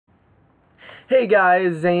Hey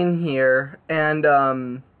guys, Zane here, and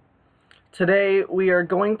today we are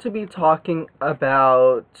going to be talking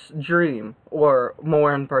about Dream, or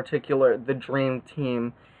more in particular, the Dream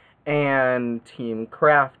Team and Team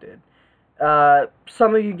Crafted.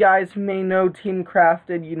 Some of you guys may know Team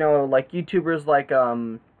Crafted, like YouTubers like,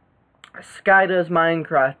 Sky Does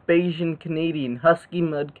Minecraft, Bayesian Canadian, Husky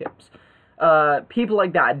Mudkips, people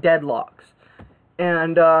like that, Deadlocks,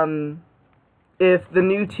 and, if the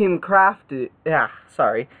new Team Crafted,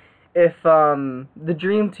 if the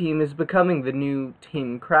Dream Team is becoming the new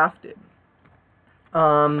Team Crafted.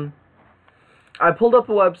 I pulled up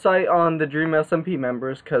a website on the Dream SMP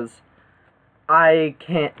members because I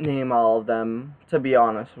can't name all of them, to be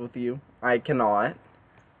honest with you. I cannot.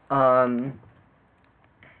 And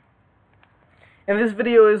this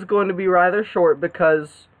video is going to be rather short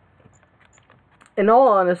because, in all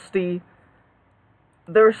honesty,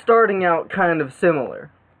 they're starting out kind of similar.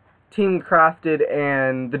 Team Crafted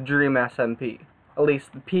and the Dream SMP. At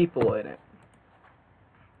least the people in it.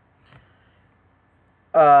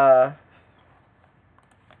 I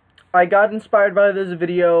got inspired by this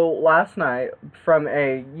video last night from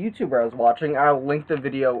a YouTuber I was watching. I'll link the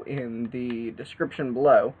video in the description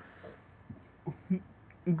below.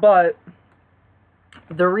 But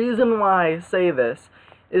the reason why I say this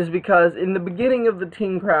is because in the beginning of the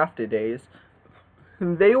Team Crafted days,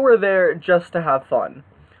 they were there just to have fun,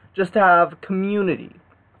 just to have community,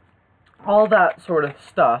 all that sort of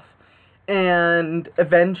stuff, and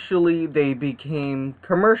eventually they became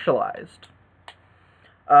commercialized.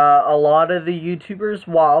 A lot of the YouTubers,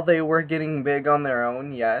 while they were getting big on their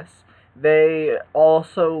own, yes, they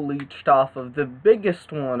also leached off of the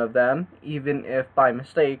biggest one of them, even if by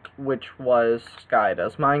mistake, which was Sky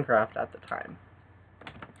Does Minecraft at the time.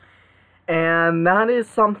 And that is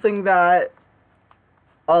something that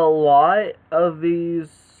a lot of these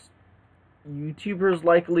YouTubers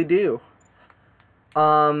likely do.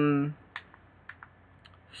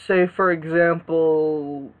 Say for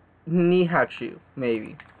example, Nihachu,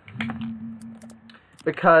 maybe.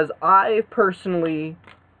 Because I personally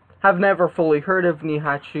have never fully heard of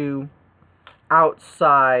Nihachu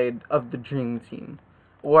outside of the Dream Team.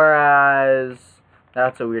 Whereas,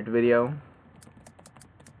 that's a weird video.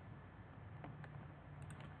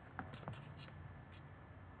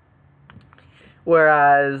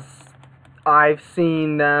 Whereas I've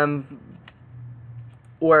seen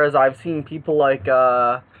people like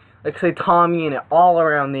say Tommy and it all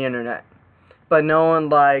around the internet, but no one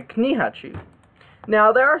like Nihachu.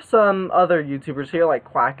 Now there are some other YouTubers here like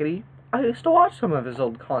Quackity. I used to watch some of his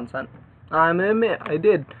old content. I'm gonna admit I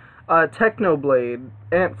did. Technoblade,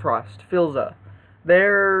 Antfrost, Filza.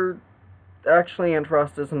 They're actually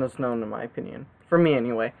Antfrost isn't as known in my opinion, for me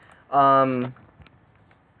anyway.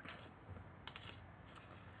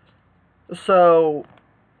 So,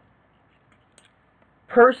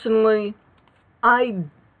 personally, I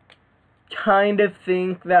kind of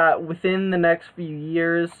think that within the next few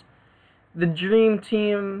years, the Dream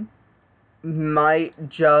Team might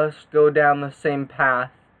just go down the same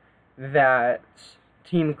path that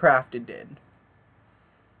Team Crafted did.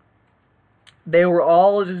 They were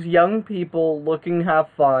all just young people looking to have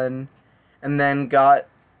fun, and then got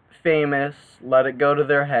famous, let it go to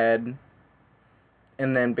their head,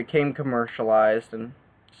 and then became commercialized, and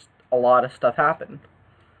just a lot of stuff happened.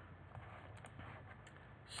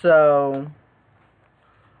 So,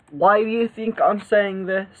 why do you think I'm saying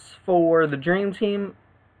this for the Dream Team?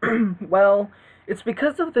 Well, it's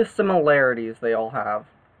because of the similarities they all have.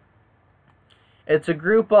 It's a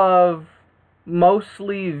group of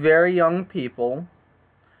mostly very young people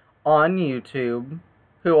on YouTube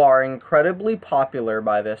who are incredibly popular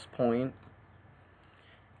by this point,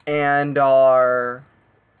 and are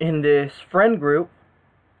in this friend group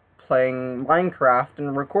playing Minecraft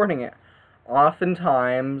and recording it,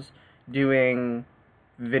 oftentimes doing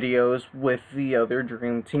videos with the other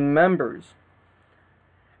Dream Team members,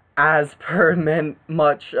 as per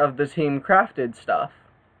much of the Team Crafted stuff.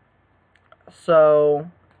 So,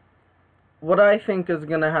 what I think is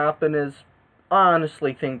going to happen is, I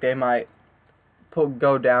honestly think they might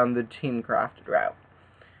go down the Team Crafted route.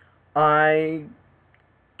 I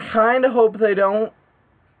kind of hope they don't,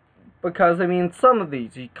 because, I mean, some of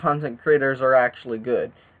these content creators are actually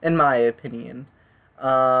good, in my opinion.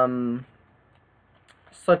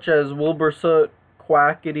 Such as Wilbursoot,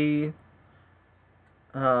 Quackity,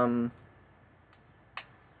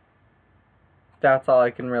 that's all I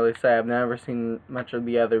can really say. I've never seen much of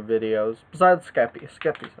the other videos, besides Skeppy.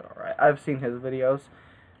 Skeppy's alright. I've seen his videos,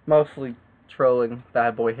 mostly trolling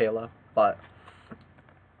Bad Boy Halo, but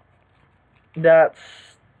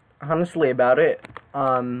that's honestly about it.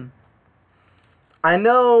 I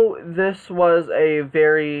know this was a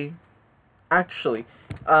very... Actually,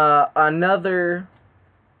 another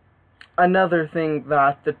thing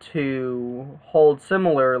that the two hold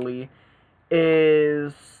similarly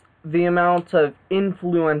is the amount of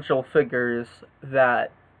influential figures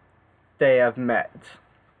that they have met.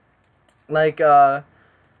 Like,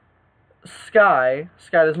 Sky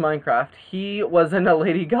does Minecraft, he was in a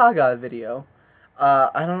Lady Gaga video.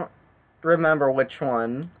 I don't remember which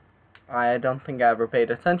one. I don't think I ever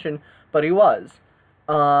paid attention, but he was.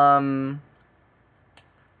 And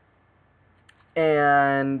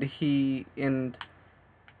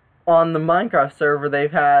on the Minecraft server,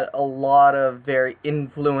 they've had a lot of very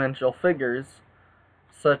influential figures,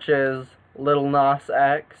 such as Lil Nas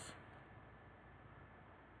X,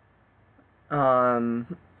 Mr.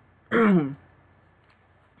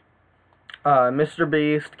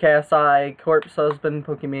 Beast, KSI, Corpse Husband,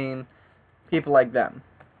 Pokimane, people like them.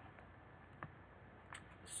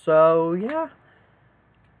 So, yeah.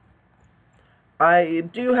 I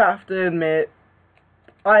do have to admit,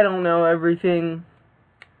 I don't know everything.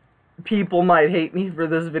 People might hate me for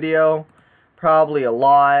this video, probably a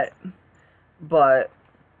lot, but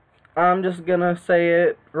I'm just gonna say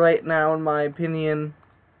it right now in my opinion.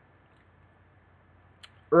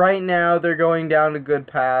 Right now, they're going down a good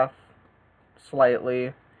path,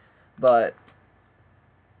 slightly, but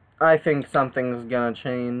I think something's gonna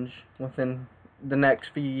change within the next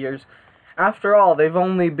few years. After all, they've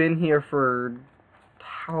only been here for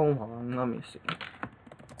how long? Let me see.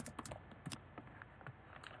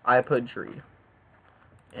 I put Dree,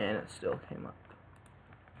 and it still came up.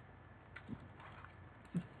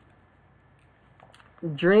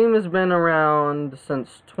 Dream has been around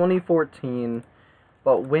since 2014,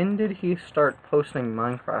 but when did he start posting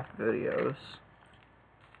Minecraft videos?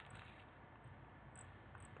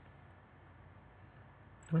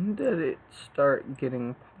 When did it start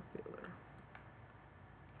getting popular?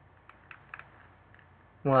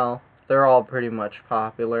 Well, they're all pretty much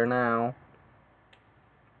popular now,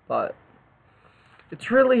 but it's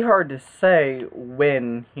really hard to say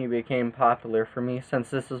when he became popular for me, since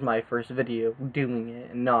this is my first video doing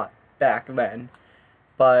it and not back then.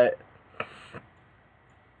 But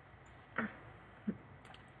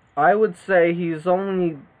I would say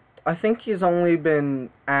I think he's only been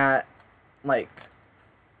at, like,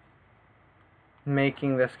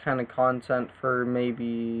 making this kind of content for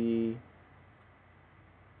maybe,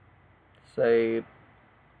 say,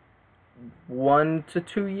 1 to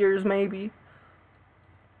 2 years maybe.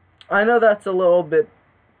 I know that's a little bit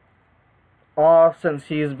off since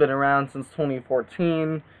he's been around since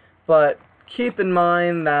 2014, but keep in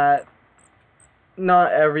mind that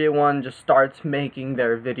not everyone just starts making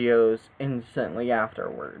their videos instantly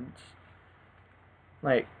afterwards.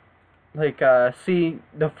 See,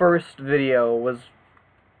 the first video was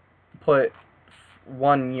put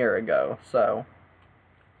 1 year ago, so.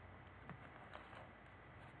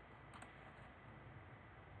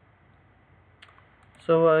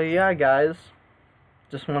 So, yeah, guys.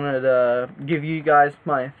 Just wanted to give you guys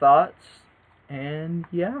my thoughts, and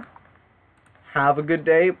yeah. Have a good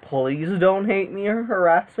day. Please don't hate me or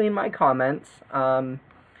harass me in my comments.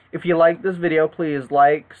 If you like this video, please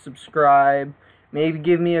like, subscribe, maybe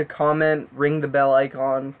give me a comment, ring the bell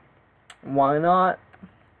icon. Why not?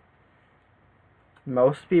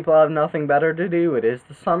 Most people have nothing better to do. It is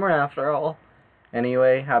the summer after all.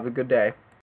 Anyway, have a good day.